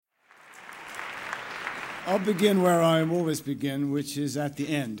I'll begin where I always begin, which is at the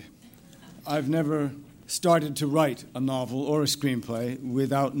end. I've never started to write a novel or a screenplay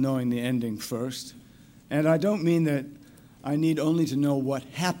without knowing the ending first. And I don't mean that I need only to know what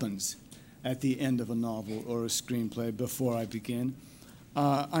happens at the end of a novel or a screenplay before I begin.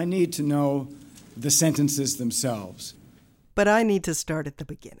 I need to know the sentences themselves. But I need to start at the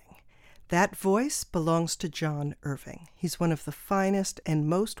beginning. That voice belongs to John Irving. He's one of the finest and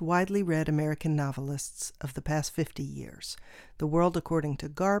most widely read American novelists of the past 50 years. The World According to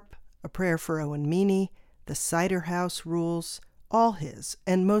Garp, A Prayer for Owen Meany, The Cider House Rules, all his,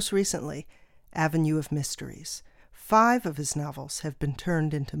 and most recently, Avenue of Mysteries. 5 of his novels have been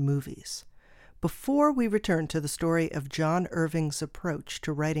turned into movies. Before we return to the story of John Irving's approach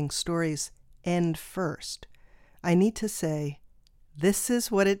to writing stories end first, I need to say, this is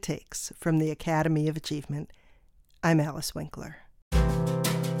what it takes from the Academy of Achievement. I'm Alice Winkler.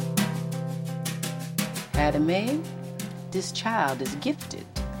 Academy, this child is gifted.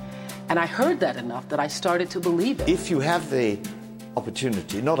 And I heard that enough that I started to believe it. If you have the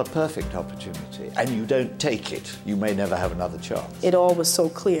opportunity, not a perfect opportunity, and you don't take it, you may never have another chance. It all was so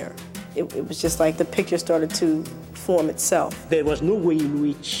clear. It was just like the picture started to form itself. There was no way in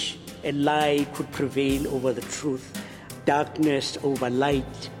which a lie could prevail over the truth. Darkness over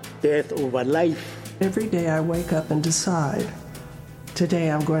light, death over life. Every day I wake up and decide, today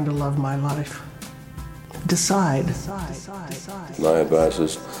I'm going to love my life. Decide. My advice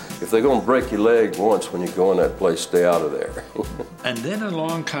is, if they're going to break your leg once when you go in that place, stay out of there. And then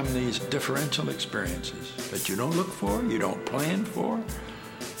along come these differential experiences that you don't look for, you don't plan for,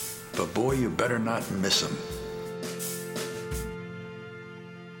 but boy, you better not miss them.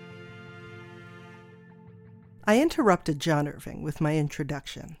 I interrupted John Irving with my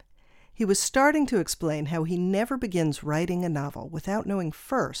introduction. He was starting to explain how he never begins writing a novel without knowing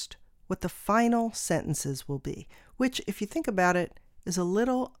first what the final sentences will be, which, if you think about it, is a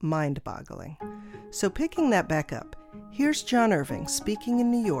little mind-boggling. So picking that back up, here's John Irving speaking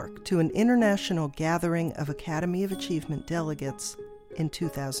in New York to an international gathering of Academy of Achievement delegates in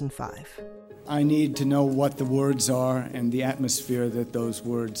 2005. I need to know what the words are and the atmosphere that those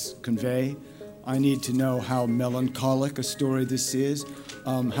words convey. I need to know how melancholic a story this is,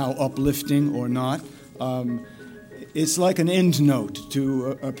 how uplifting or not. It's like an end note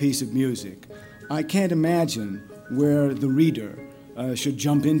to a piece of music. I can't imagine where the reader should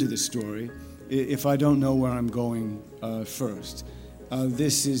jump into the story if I don't know where I'm going first.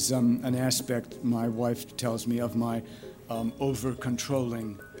 This is an aspect, my wife tells me, of my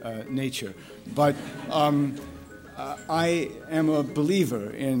over-controlling nature. But I am a believer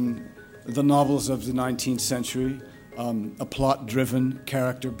in the novels of the 19th century, a plot-driven,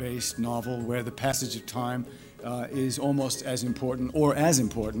 character-based novel where the passage of time is almost as important, or as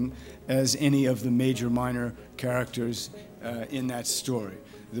important, as any of the major minor characters in that story.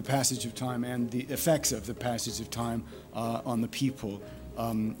 The passage of time and the effects of the passage of time on the people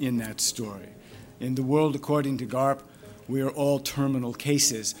in that story. In The World According to Garp, we are all terminal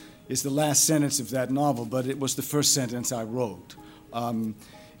cases is the last sentence of that novel, but it was the first sentence I wrote.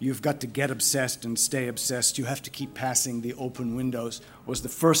 You've got to get obsessed and stay obsessed. You have to keep passing the open windows was the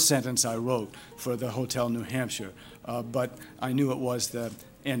first sentence I wrote for the Hotel New Hampshire. But I knew it was the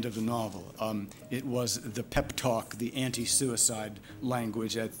end of the novel. It was the pep talk, the anti-suicide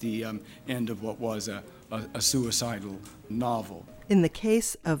language at the end of what was a suicidal novel. In the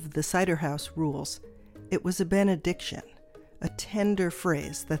case of The Cider House Rules, it was a benediction, a tender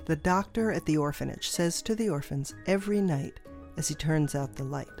phrase that the doctor at the orphanage says to the orphans every night as he turns out the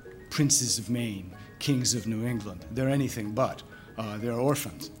light. Princes of Maine, kings of New England, they're anything but. They're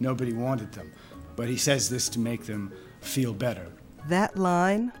orphans. Nobody wanted them. But he says this to make them feel better. That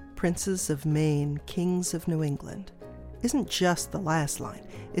line, Princes of Maine, kings of New England, isn't just the last line.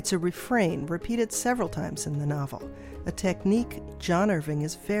 It's a refrain repeated several times in the novel, a technique John Irving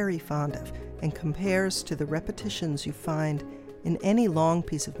is very fond of and compares to the repetitions you find in any long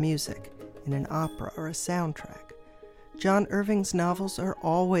piece of music, in an opera or a soundtrack. John Irving's novels are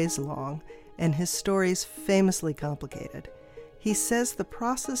always long, and his stories famously complicated. He says the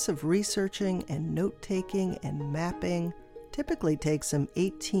process of researching and note-taking and mapping typically takes him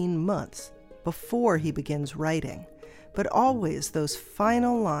 18 months before he begins writing, but always those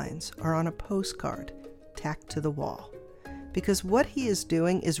final lines are on a postcard tacked to the wall. Because what he is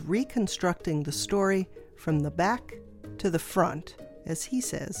doing is reconstructing the story from the back to the front, as he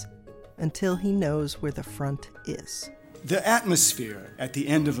says, until he knows where the front is. The atmosphere at the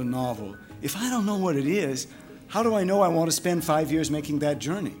end of a novel, if I don't know what it is, how do I know I want to spend 5 years making that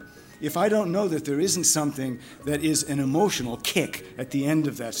journey? If I don't know that there isn't something that is an emotional kick at the end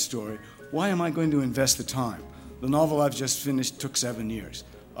of that story, why am I going to invest the time? The novel I've just finished took 7 years.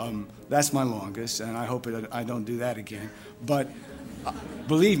 That's my longest, and I hope I don't do that again. But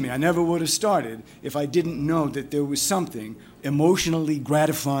believe me, I never would have started if I didn't know that there was something emotionally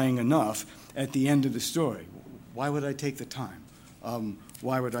gratifying enough at the end of the story. Why would I take the time?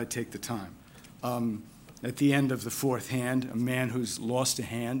 Why would I take the time? At the end of The Fourth Hand, a man who's lost a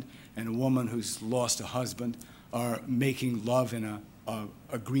hand and a woman who's lost a husband are making love in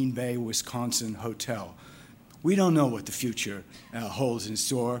a Green Bay, Wisconsin hotel. We don't know what the future holds in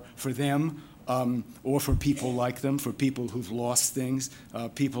store for them or for people like them, for people who've lost things.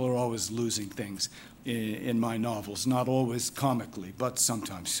 People are always losing things in my novels, not always comically, but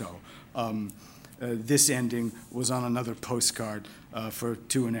sometimes so. This ending was on another postcard for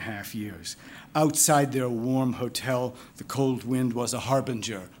 2.5 years. Outside their warm hotel, the cold wind was a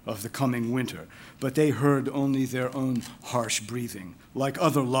harbinger of the coming winter, but they heard only their own harsh breathing. Like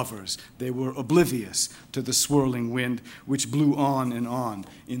other lovers, they were oblivious to the swirling wind which blew on and on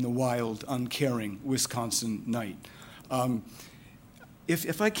in the wild, uncaring Wisconsin night.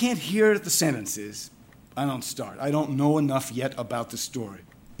 If I can't hear the sentences, I don't start. I don't know enough yet about the story.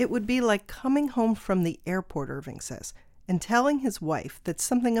 It would be like coming home from the airport, Irving says, and telling his wife that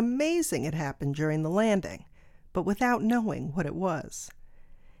something amazing had happened during the landing, but without knowing what it was.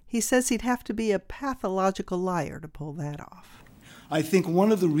 He says he'd have to be a pathological liar to pull that off. I think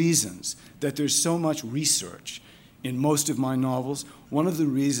one of the reasons that there's so much research in most of my novels, one of the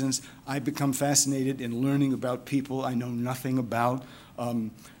reasons I become fascinated in learning about people I know nothing about,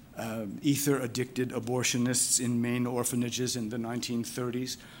 ether-addicted abortionists in Maine orphanages in the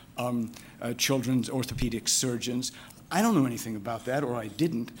 1930s, children's orthopedic surgeons. I don't know anything about that, or I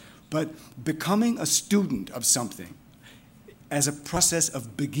didn't, but becoming a student of something as a process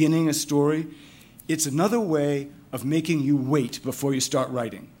of beginning a story, it's another way of making you wait before you start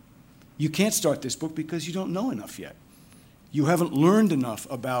writing. You can't start this book because you don't know enough yet. You haven't learned enough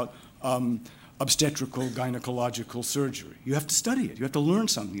about obstetrical gynecological surgery. You have to study it. You have to learn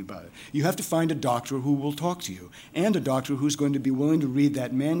something about it. You have to find a doctor who will talk to you, and a doctor who's going to be willing to read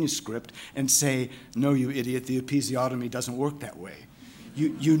that manuscript and say, no, you idiot, the episiotomy doesn't work that way.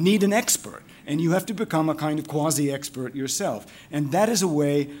 You need an expert, and you have to become a kind of quasi-expert yourself. And that is a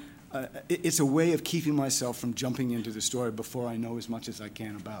way, it's a way of keeping myself from jumping into the story before I know as much as I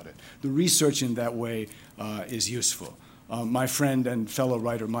can about it. The research in that way is useful. My friend and fellow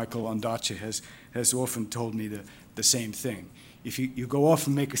writer Michael Ondaatje has often told me the same thing. If you go off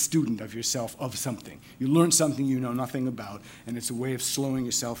and make a student of yourself of something, you learn something you know nothing about, and it's a way of slowing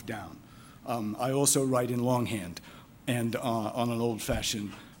yourself down. I also write in longhand and on an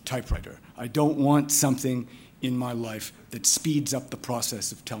old-fashioned typewriter. I don't want something in my life that speeds up the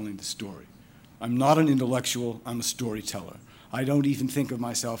process of telling the story. I'm not an intellectual, I'm a storyteller. I don't even think of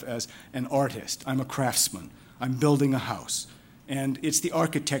myself as an artist. I'm a craftsman. I'm building a house. And it's the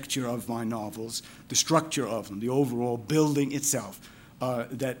architecture of my novels, the structure of them, the overall building itself,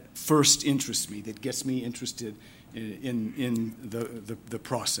 that first interests me, that gets me interested in the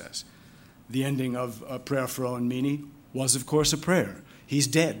process. The ending of A Prayer for Owen Meany was, of course, a prayer. He's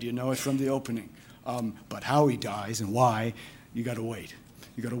dead, you know it from the opening. But how he dies and why, you got to wait.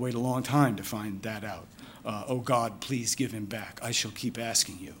 You got to wait a long time to find that out. Oh God, please give him back. I shall keep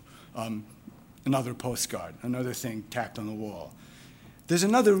asking you. Another postcard, another thing tacked on the wall. There's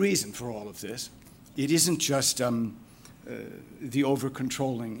another reason for all of this. It isn't just the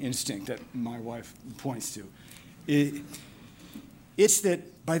over-controlling instinct that my wife points to. It's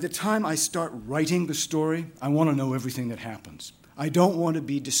that by the time I start writing the story, I want to know everything that happens. I don't want to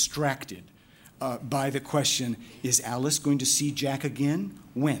be distracted by the question, is Alice going to see Jack again?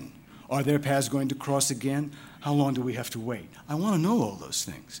 When? Are their paths going to cross again? How long do we have to wait? I want to know all those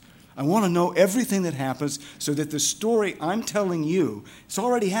things. I want to know everything that happens so that the story I'm telling you, it's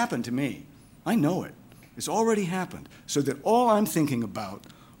already happened to me. I know it. It's already happened. So that all I'm thinking about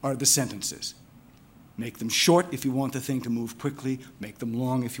are the sentences. Make them short if you want the thing to move quickly. Make them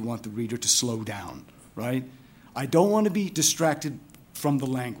long if you want the reader to slow down, right? I don't want to be distracted from the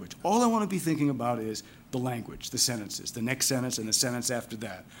language. All I want to be thinking about is the language, the sentences, the next sentence and the sentence after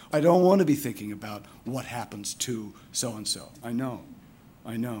that. I don't want to be thinking about what happens to so-and-so. I know.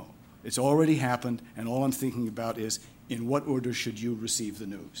 It's already happened, and all I'm thinking about is, in what order should you receive the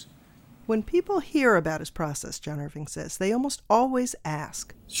news? When people hear about his process, John Irving says, they almost always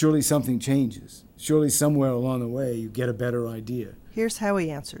ask, surely something changes. Surely somewhere along the way you get a better idea. Here's how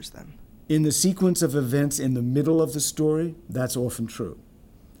he answers them. In the sequence of events in the middle of the story, that's often true.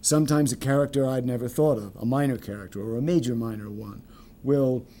 Sometimes a character I'd never thought of, a minor character or a major minor one,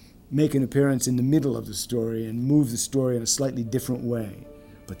 will make an appearance in the middle of the story and move the story in a slightly different way.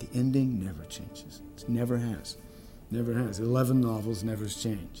 But the ending never changes. It never has. Never has. 11 novels, never has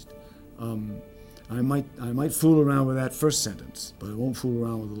changed. I might fool around with that first sentence, but I won't fool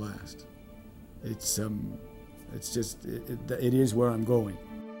around with the last. It's just, it is where I'm going.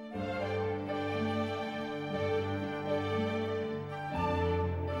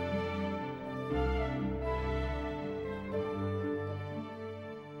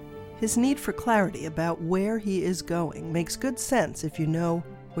 His need for clarity about where he is going makes good sense if you know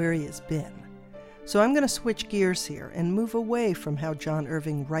where he has been. So I'm going to switch gears here and move away from how John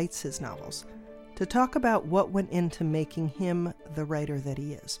Irving writes his novels to talk about what went into making him the writer that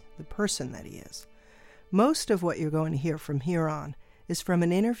he is, the person that he is. Most of what you're going to hear from here on is from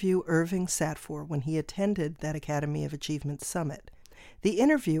an interview Irving sat for when he attended that Academy of Achievement summit. The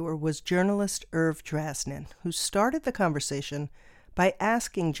interviewer was journalist Irv Drasnin, who started the conversation by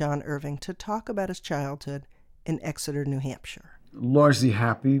asking John Irving to talk about his childhood in Exeter, New Hampshire. Largely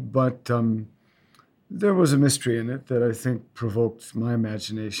happy, but there was a mystery in it that I think provoked my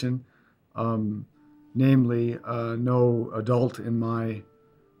imagination. Namely, no adult in my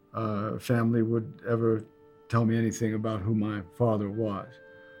family would ever tell me anything about who my father was.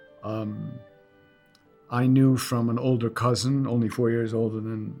 I knew from an older cousin, only 4 years older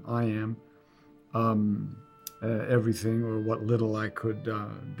than I am, everything or what little I could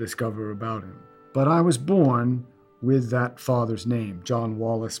discover about him. But I was born with that father's name, John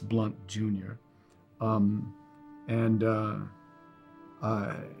Wallace Blunt, Jr.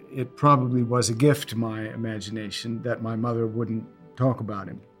 It probably was a gift to my imagination that my mother wouldn't talk about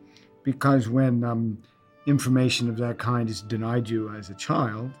him. Because when information of that kind is denied you as a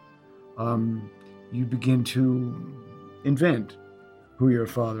child, you begin to invent who your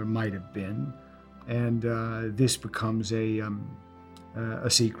father might have been. And this becomes a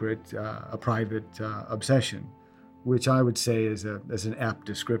secret, a private obsession, which I would say is an apt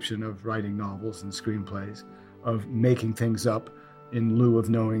description of writing novels and screenplays, of making things up in lieu of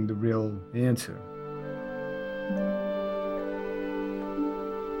knowing the real answer.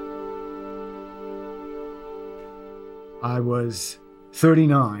 I was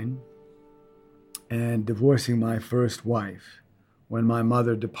 39 and divorcing my first wife when my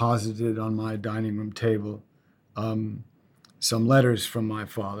mother deposited on my dining room table some letters from my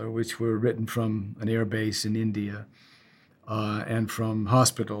father, which were written from an air base in India and from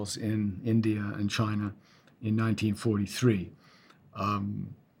hospitals in India and China in 1943.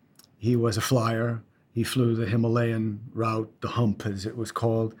 He was a flyer. He flew the Himalayan route, the hump as it was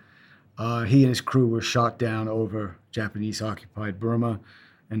called. He and his crew were shot down over Japanese-occupied Burma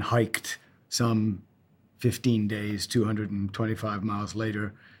and hiked some 15 days, 225 miles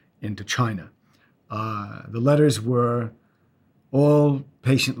later, into China. The letters were all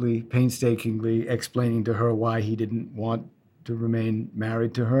patiently, painstakingly explaining to her why he didn't want to remain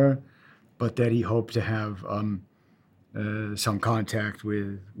married to her, but that he hoped to have some contact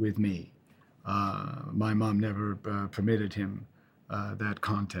with me. My mom never permitted him that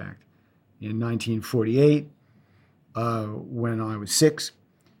contact. In 1948, when I was 6,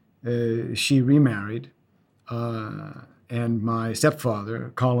 she remarried, and my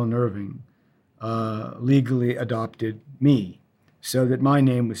stepfather, Colin Irving, legally adopted me, so that my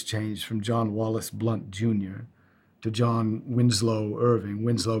name was changed from John Wallace Blunt, Jr. to John Winslow Irving,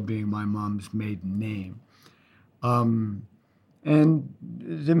 Winslow being my mom's maiden name. And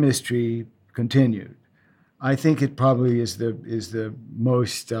the mystery continued. I think it probably is the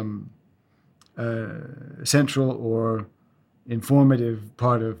most central or informative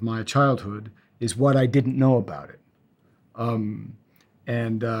part of my childhood is what I didn't know about it.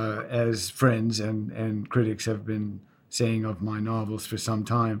 And as friends and critics have been saying of my novels for some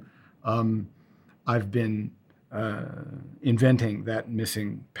time, I've been inventing that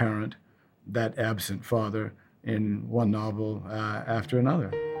missing parent, that absent father, in one novel after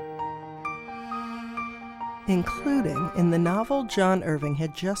another. Including in the novel John Irving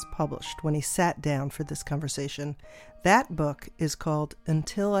had just published when he sat down for this conversation. That book is called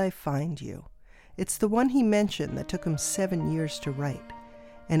Until I Find You. It's the one he mentioned that took him 7 years to write,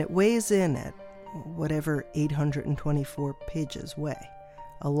 and it weighs in at whatever 824 pages weigh.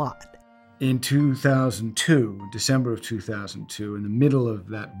 A lot. In 2002, December of 2002, in the middle of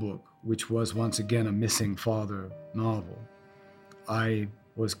that book, which was once again a missing father novel, I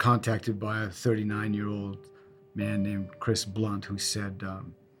was contacted by a 39-year-old man named Chris Blunt who said,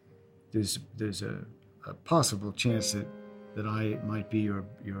 there's a possible chance that I might be your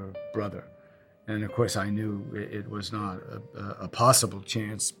brother. And of course I knew it was not a possible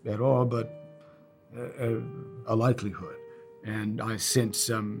chance at all, but a likelihood. And I since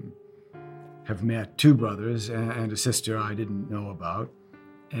have met two brothers and a sister I didn't know about.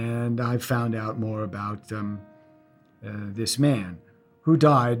 And I found out more about this man who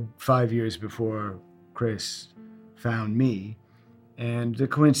died 5 years before Chris found me, and the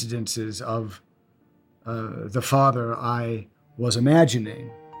coincidences of the father I was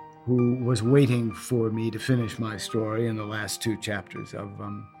imagining, who was waiting for me to finish my story in the last two chapters of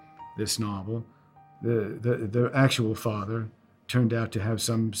this novel. The actual father turned out to have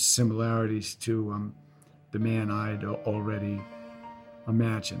some similarities to the man I'd already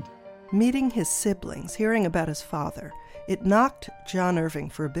imagined. Meeting his siblings, hearing about his father, it knocked John Irving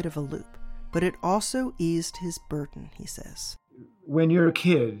for a bit of a loop, but it also eased his burden, he says. When you're a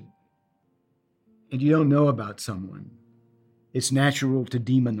kid and you don't know about someone, it's natural to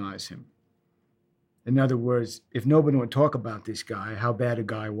demonize him. In other words, if nobody would talk about this guy, how bad a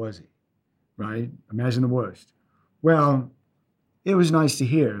guy was he, right? Imagine the worst. Well, it was nice to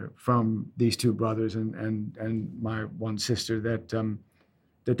hear from these two brothers and my one sister that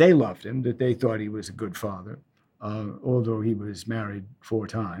they loved him, that they thought he was a good father, although he was married 4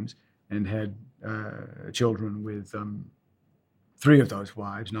 times and had children with 3 of those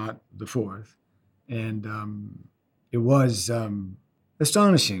wives, not the 4th. And it was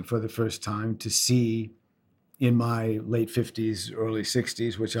astonishing for the first time to see in my late 50s, early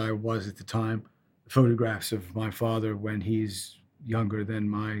 60s, which I was at the time, photographs of my father when he's younger than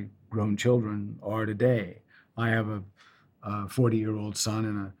my grown children are today. I have a 40-year-old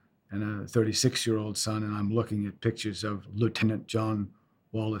son and a 36-year-old son, and I'm looking at pictures of Lieutenant John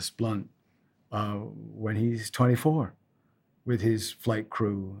Wallace Blunt when he's 24 with his flight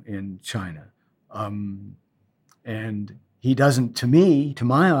crew in China. And he doesn't, to me, to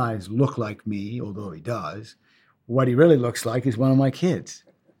my eyes, look like me, although he does. What he really looks like is one of my kids,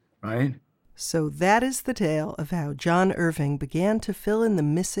 right? So that is the tale of how John Irving began to fill in the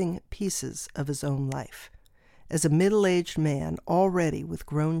missing pieces of his own life. As a middle-aged man, already with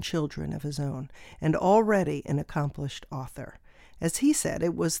grown children of his own, and already an accomplished author. As he said,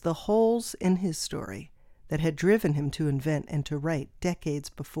 it was the holes in his story that had driven him to invent and to write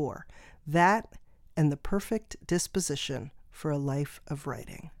decades before. That and the perfect disposition for a life of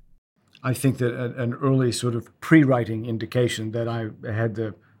writing. I think that an early sort of pre-writing indication that I had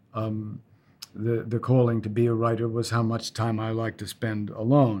the calling to be a writer was how much time I liked to spend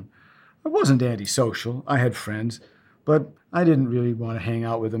alone. I wasn't antisocial. I had friends, but I didn't really want to hang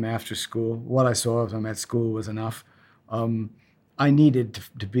out with them after school. What I saw of them at school was enough. I needed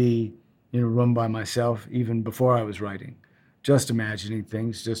to be in a room by myself even before I was writing, just imagining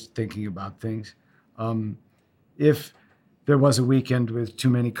things, just thinking about things. If there was a weekend with too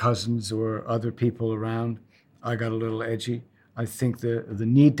many cousins or other people around, I got a little edgy. I think the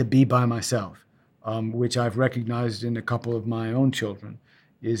need to be by myself, which I've recognized in a couple of my own children,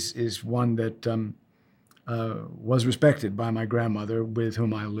 is one that was respected by my grandmother, with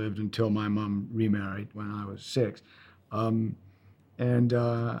whom I lived until my mom remarried when I was 6. And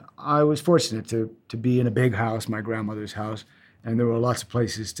I was fortunate to be in a big house, my grandmother's house, and there were lots of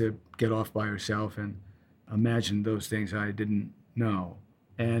places to get off by herself and imagine those things I didn't know.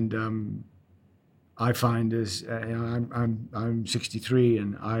 And I find I'm 63,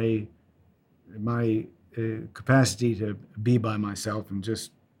 and my capacity to be by myself and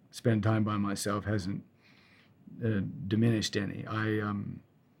just spend time by myself hasn't diminished any.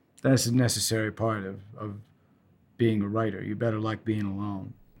 That's a necessary part of being a writer. You better like being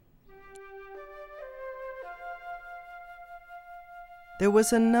alone. There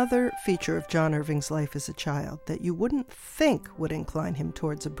was another feature of John Irving's life as a child that you wouldn't think would incline him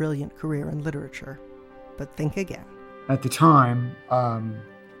towards a brilliant career in literature. But think again. At the time,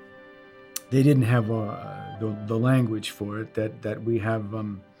 they didn't have the language for it that we have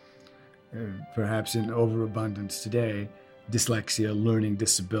perhaps in overabundance today. Dyslexia, learning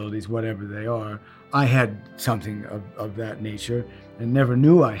disabilities, whatever they are. I had something of that nature and never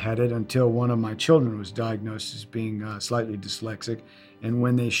knew I had it until one of my children was diagnosed as being slightly dyslexic. And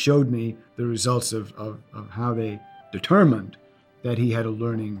when they showed me the results of how they determined that he had a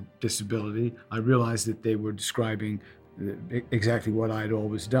learning disability, I realized that they were describing exactly what I had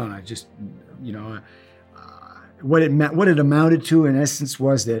always done. I just, what it amounted to in essence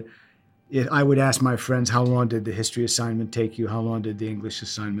was that I would ask my friends, how long did the history assignment take you? How long did the English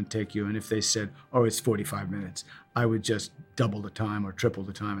assignment take you? And if they said, oh, it's 45 minutes, I would just double the time or triple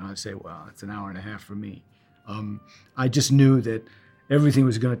the time. And I'd say, well, it's an hour and a half for me. I just knew that everything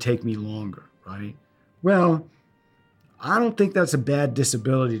was going to take me longer, right? Well, I don't think that's a bad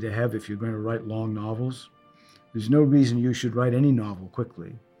disability to have if you're going to write long novels. There's no reason you should write any novel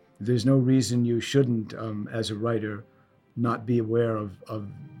quickly. There's no reason you shouldn't, as a writer, not be aware of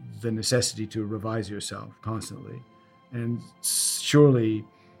the necessity to revise yourself constantly. And surely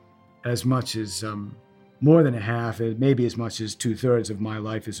as much as more than a half, maybe as much as 2/3 of my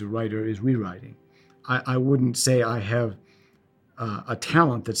life as a writer is rewriting. I wouldn't say I have a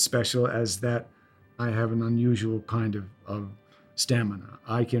talent that's special as that I have an unusual kind of stamina.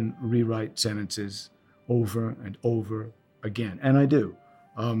 I can rewrite sentences over and over again, and I do.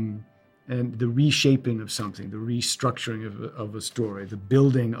 And the reshaping of something, the restructuring of a story, the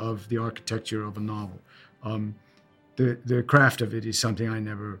building of the architecture of a novel, the craft of it is something I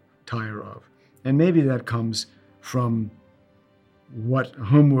never tire of. And maybe that comes from what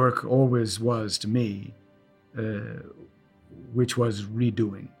homework always was to me, which was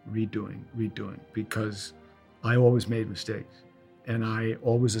redoing, because I always made mistakes, and I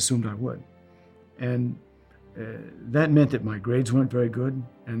always assumed I would. And that meant that my grades weren't very good,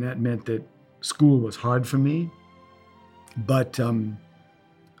 and that meant that school was hard for me. But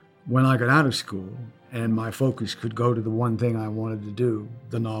when I got out of school and my focus could go to the one thing I wanted to do,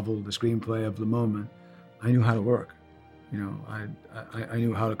 the novel, the screenplay of the moment, I knew how to work. I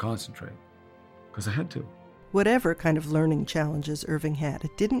knew how to concentrate because I had to. Whatever kind of learning challenges Irving had,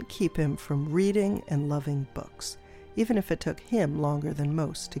 it didn't keep him from reading and loving books, even if it took him longer than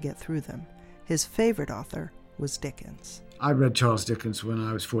most to get through them. His favorite author was Dickens. I read Charles Dickens when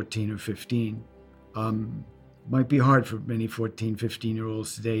I was 14 or 15. Might be hard for many 14,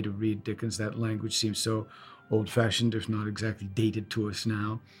 15-year-olds today to read Dickens. That language seems so old-fashioned, if not exactly dated to us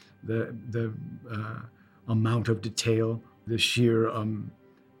now. The amount of detail, the sheer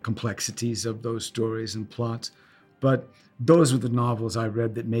complexities of those stories and plots. But those were the novels I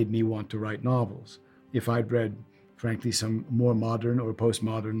read that made me want to write novels. If I'd read, frankly, some more modern or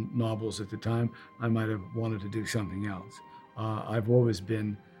postmodern novels at the time, I might have wanted to do something else. I've always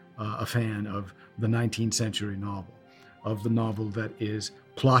been a fan of the 19th century novel, of the novel that is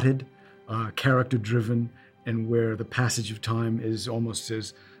plotted, character-driven, and where the passage of time is almost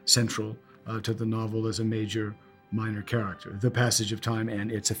as central to the novel as a major minor character, the passage of time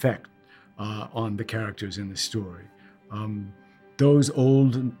and its effect on the characters in the story. Those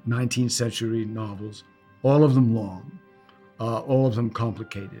old 19th century novels, all of them long, all of them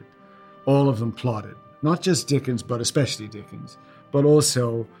complicated, all of them plotted. Not just Dickens, but especially Dickens, but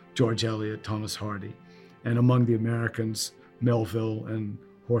also George Eliot, Thomas Hardy. And among the Americans, Melville and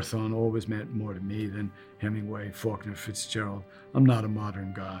Hawthorne always meant more to me than Hemingway, Faulkner, Fitzgerald. I'm not a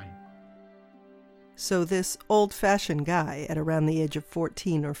modern guy. So this old-fashioned guy at around the age of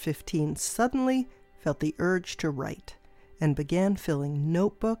 14 or 15 suddenly felt the urge to write and began filling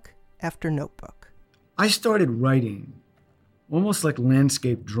notebook after notebook. I started writing almost like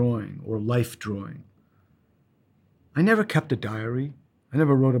landscape drawing or life drawing. I never kept a diary. I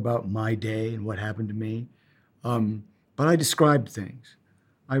never wrote about my day and what happened to me, but I described things.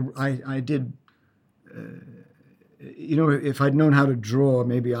 I did, if I'd known how to draw,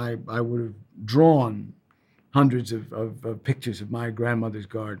 maybe I would have drawn hundreds of pictures of my grandmother's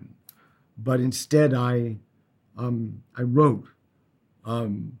garden. But instead, I wrote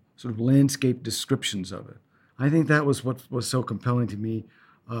sort of landscape descriptions of it. I think that was what was so compelling to me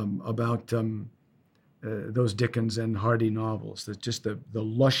about those Dickens and Hardy novels, that just the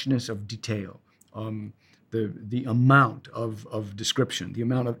lushness of detail, the amount of description, the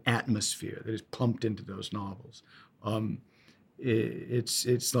amount of atmosphere that is pumped into those novels.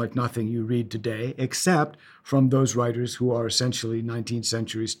 It's like nothing you read today, except from those writers who are essentially 19th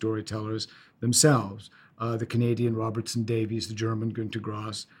century storytellers themselves. The Canadian Robertson Davies, the German Günter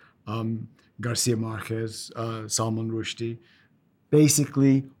Grass, Garcia Marquez, Salman Rushdie.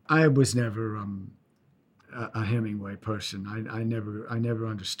 Basically, I was never a Hemingway person. I never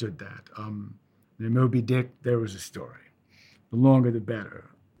understood that. In Moby Dick, there was a story. The longer, the better.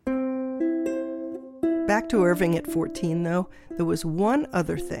 Back to Irving at 14, though, there was one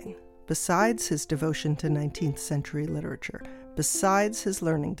other thing, besides his devotion to 19th century literature, besides his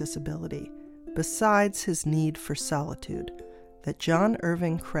learning disability, besides his need for solitude, that John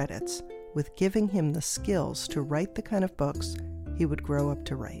Irving credits with giving him the skills to write the kind of books he would grow up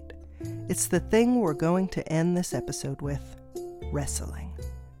to write. It's the thing we're going to end this episode with: wrestling.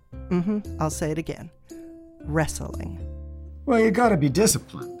 I'll say it again. Wrestling. Well, you got to be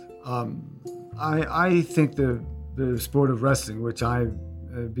disciplined. I think the sport of wrestling, which I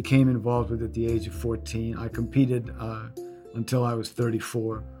became involved with at the age of 14, I competed until I was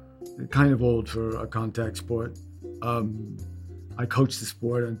 34, kind of old for a contact sport. I coached the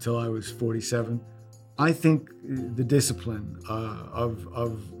sport until I was 47. I think the discipline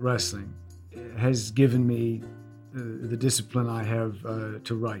of wrestling has given me the discipline I have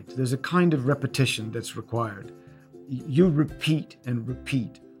to write. There's a kind of repetition that's required. You repeat and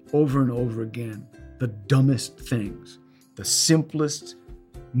repeat over and over again the dumbest things, the simplest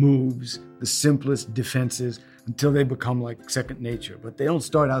moves, the simplest defenses, until they become like second nature. But they don't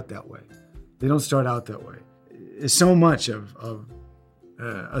start out that way. So much of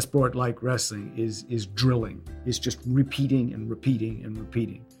a sport like wrestling is drilling. It's just repeating and repeating and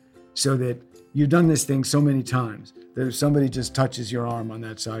repeating. So that you've done this thing so many times that if somebody just touches your arm on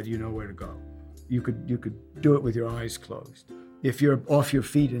that side, you know where to go. You could do it with your eyes closed. If you're off your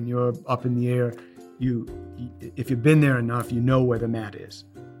feet and you're up in the air, if you've been there enough, you know where the mat is.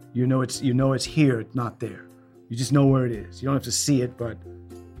 You know it's here, it's not there. You just know where it is. You don't have to see it, but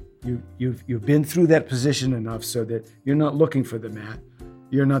you've been through that position enough so that you're not looking for the mat.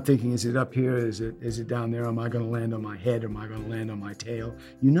 You're not thinking, is it up here? Is it down there? Am I going to land on my head? Am I going to land on my tail?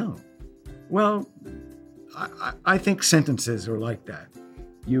 You know. Well, I think sentences are like that.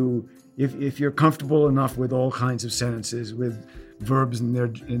 If you're comfortable enough with all kinds of sentences, with verbs in their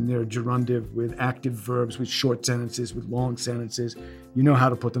gerundive, with active verbs, with short sentences, with long sentences, you know how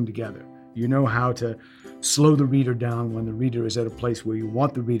to put them together. You know how to slow the reader down when the reader is at a place where you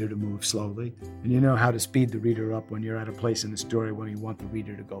want the reader to move slowly, and you know how to speed the reader up when you're at a place in the story where you want the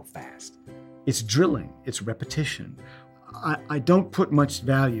reader to go fast. It's drilling, it's repetition. I don't put much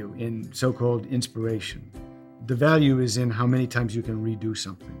value in so-called inspiration. The value is in how many times you can redo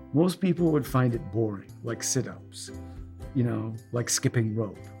something. Most people would find it boring, like sit-ups, like skipping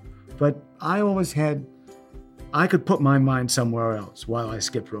rope. But I could put my mind somewhere else while I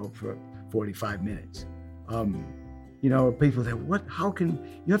skipped rope for 45 minutes. People say,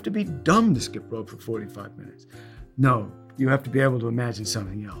 you have to be dumb to skip rope for 45 minutes. No, you have to be able to imagine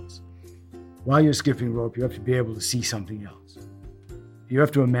something else. While you're skipping rope, you have to be able to see something else. You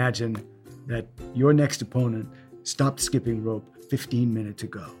have to imagine that your next opponent stopped skipping rope 15 minutes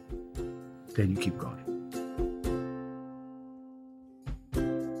ago. Then you keep going.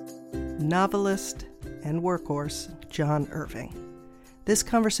 Novelist and workhorse John Irving. This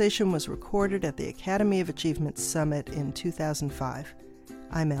conversation was recorded at the Academy of Achievement Summit in 2005.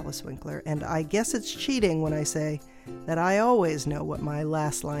 I'm Alice Winkler, and I guess it's cheating when I say that I always know what my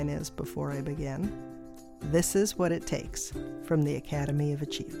last line is before I begin. This is what it takes from the Academy of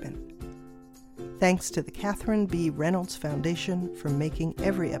Achievement. Thanks to the Catherine B. Reynolds Foundation for making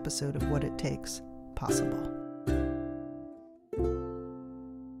every episode of What It Takes possible.